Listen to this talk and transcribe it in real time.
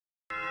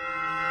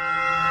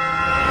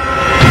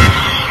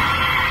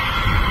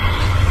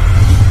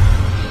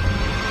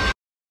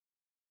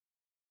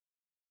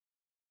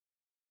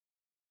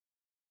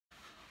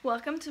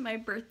Welcome to my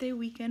birthday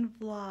weekend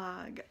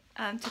vlog.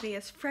 Today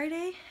is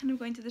Friday and I'm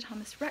going to the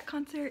Thomas Rhett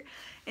concert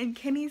and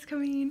Kenny's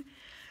coming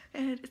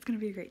and it's gonna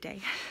be a great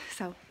day.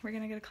 So we're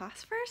gonna go to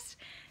class first.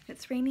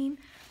 It's raining,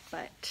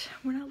 but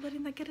we're not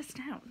letting that get us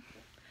down.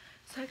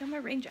 So I got my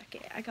rain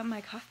jacket, I got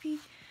my coffee,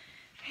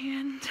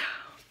 and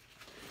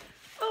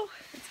oh,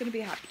 it's gonna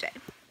be a happy day.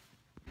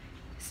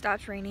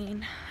 Stopped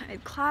raining, I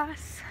had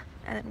class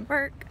and then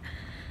work.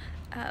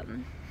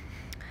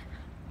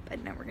 But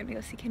now we're gonna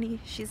go see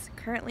Kenny. She's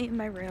currently in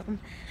my room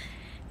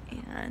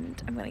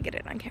and I'm gonna get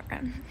it on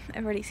camera.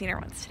 I've already seen her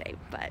once today,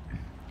 but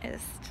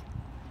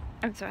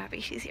I'm so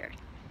happy she's here.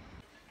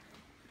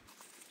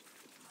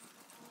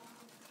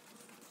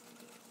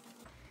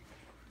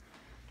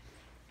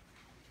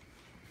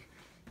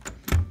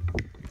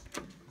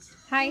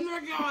 Hi. Oh my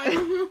god.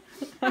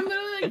 I'm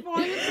literally like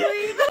falling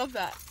asleep. I love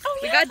that. Oh,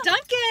 yeah. We got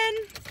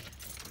Duncan.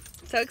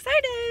 So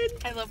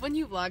excited. I love when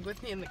you vlog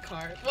with me in the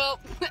car. Well,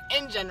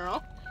 in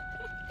general.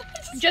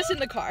 Just in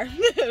the car.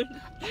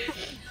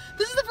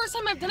 This is the first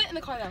time I've done it in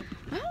the car though.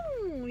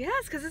 Oh,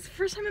 yes, because it's the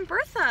first time in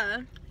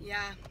Bertha.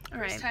 Yeah. All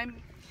first right. time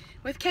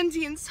with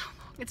Kenzie in so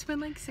long. It's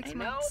been like 6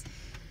 months.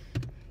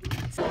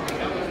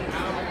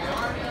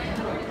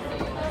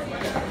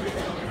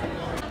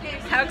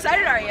 How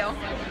excited are you?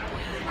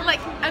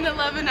 Like an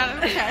 11 out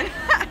of 10.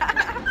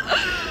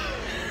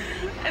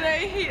 And I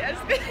hate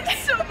escalators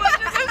so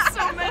much. There's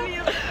so many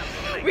of them.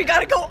 Like, we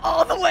gotta go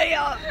all the way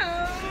up.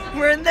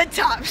 We're in the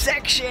top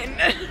section.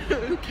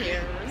 Who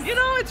cares? You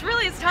know, it's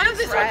time to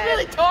this one's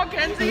really tall,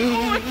 Kenzie.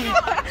 Oh my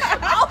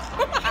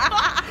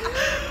god.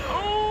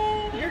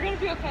 Oh, you're gonna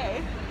be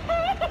okay.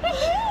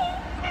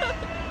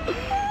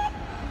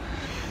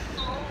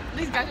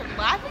 These guys are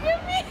laughing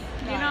at me.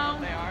 You know,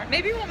 they are.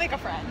 Maybe we'll make a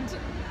friend.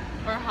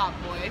 Or a hot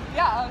boy.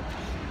 Yeah.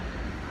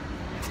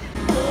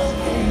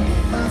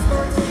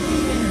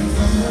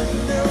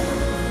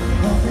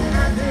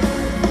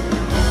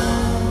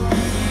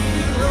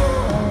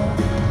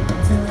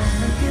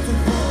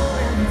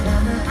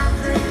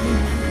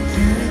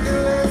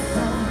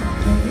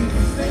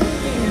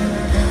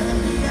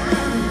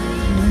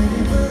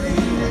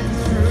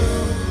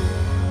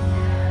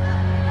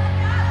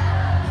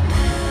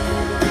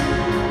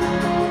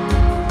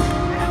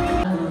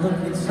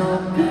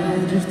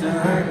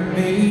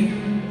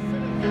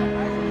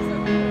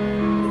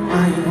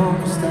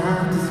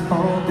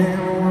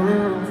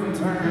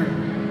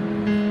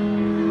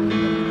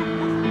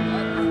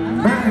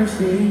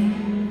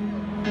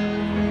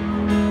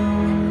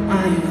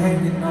 Are you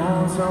hanging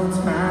on so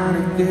tight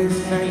if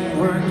this ain't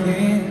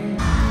working?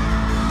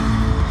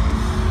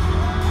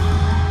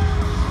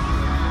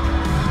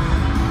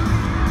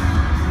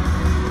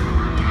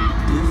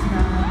 It's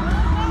not,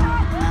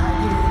 I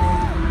get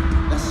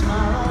it. That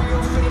smile on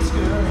your face,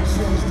 girl, it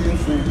says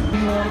different.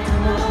 You want to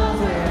come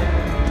over.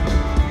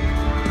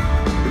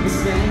 If you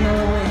say no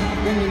way,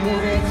 then you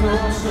move it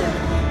closer.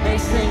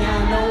 Next thing I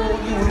know,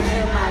 you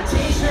hit my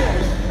t-shirt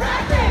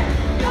right there.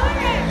 Your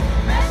hair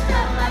messed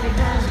up like a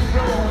dozen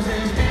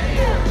roses.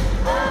 Video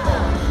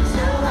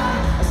so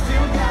high, I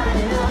still got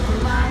it up in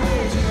my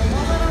head. You're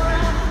moving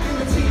around in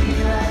the TV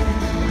light.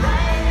 I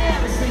ain't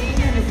never seen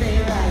anything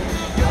like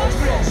your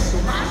dress, so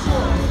my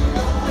short,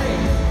 the way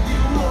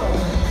you wore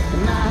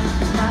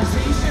my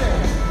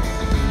t-shirt.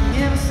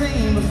 Never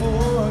seen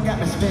before, got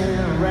me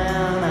spinning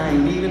around. I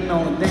ain't even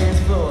on the dance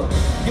floor.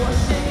 You're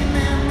shaking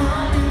that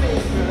money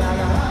maker like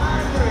a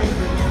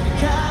heartbreaker. Your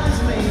college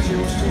major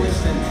was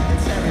twisting and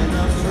tearing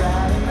up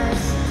Friday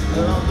nights.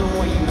 Love the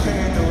way you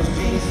turn those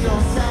jeans so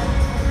tight.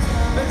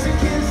 But your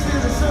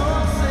kisses are so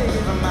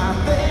savor, my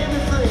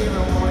favorite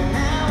flavor. Want it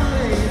now or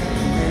later.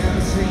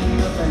 Never seen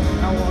nothing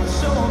I want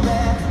so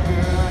bad.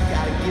 Girl, I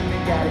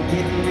gotta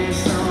get me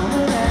some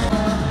of that.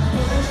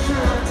 Put this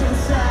truck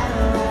inside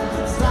a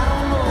road,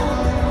 slide on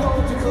over,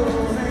 hold your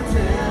clothes and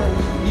tell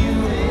you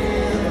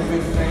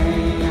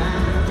everything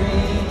I'm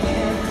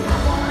thinking. I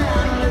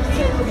wanna let the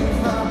table get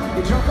far.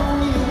 Get drunk on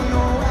you,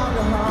 no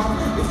alcohol.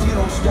 If you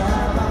don't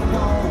stop, I'm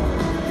gone.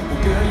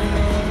 Girl, you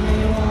make me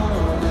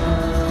wanna,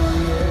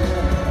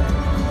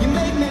 yeah. You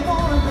make me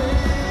wanna,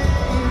 baby.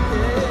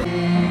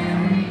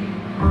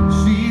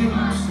 She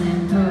wants it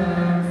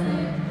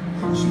perfect.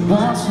 She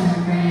wants it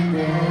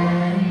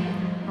granddaddy.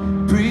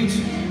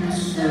 Preaching the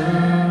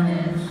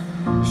service.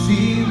 She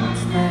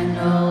wants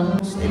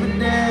magnolia. Stay with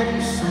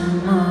daddy some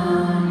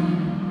money.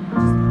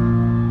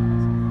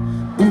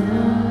 Ooh,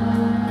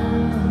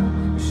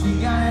 she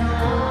got it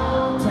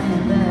all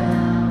planned out.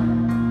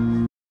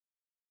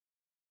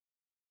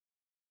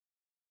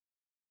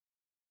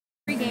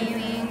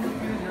 Gaming.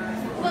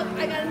 Look,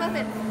 I got a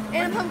muffin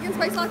and a pumpkin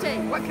spice latte.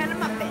 What kind of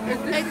muffin?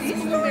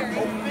 It's blueberry.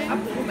 A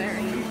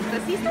blueberry. The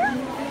C-store?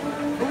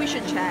 Oh, we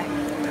should check.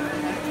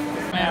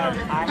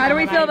 How do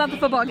we feel about the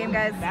football game,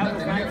 guys?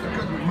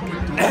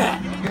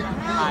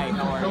 Hi,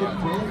 how are you?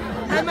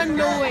 I'm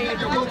annoyed.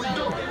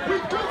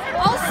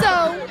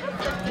 Also,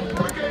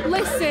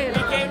 listen.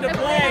 He came to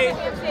play.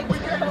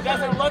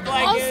 Doesn't look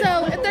like it.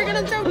 Also, if they're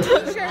gonna throw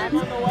t-shirts,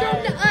 throw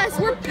them to us.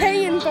 We're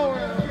paying for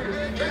them.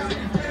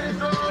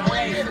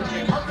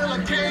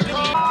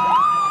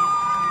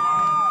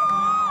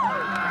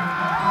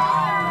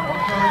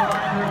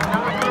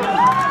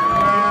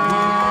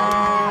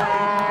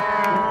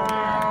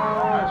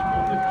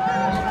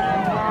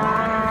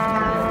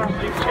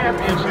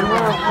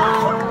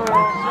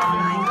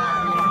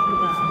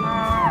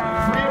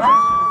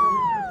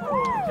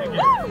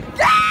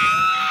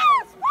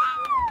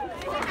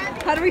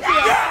 How do we feel?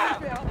 How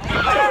do we feel?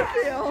 How do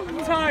we feel?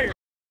 I'm tired.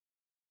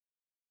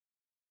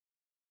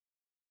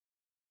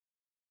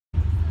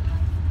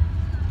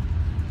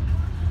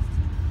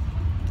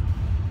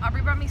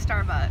 Aubrey brought me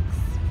Starbucks.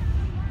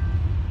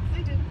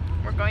 I did.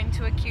 We're going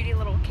to a cutie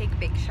little cake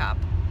bake shop.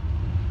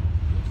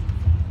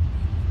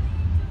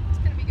 It's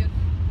gonna be good.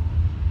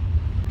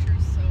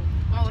 Pictures, so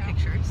All the watch out.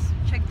 pictures.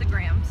 Check the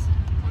grams.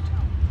 Watch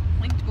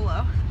out. Linked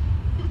below.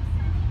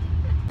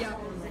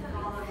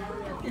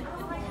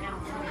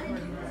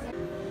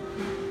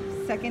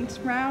 Second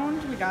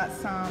round, we got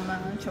some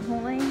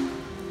Chipotle.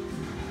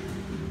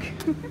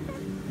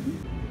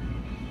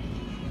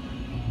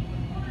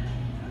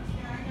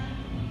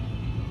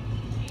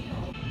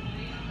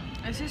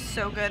 This is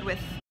so good with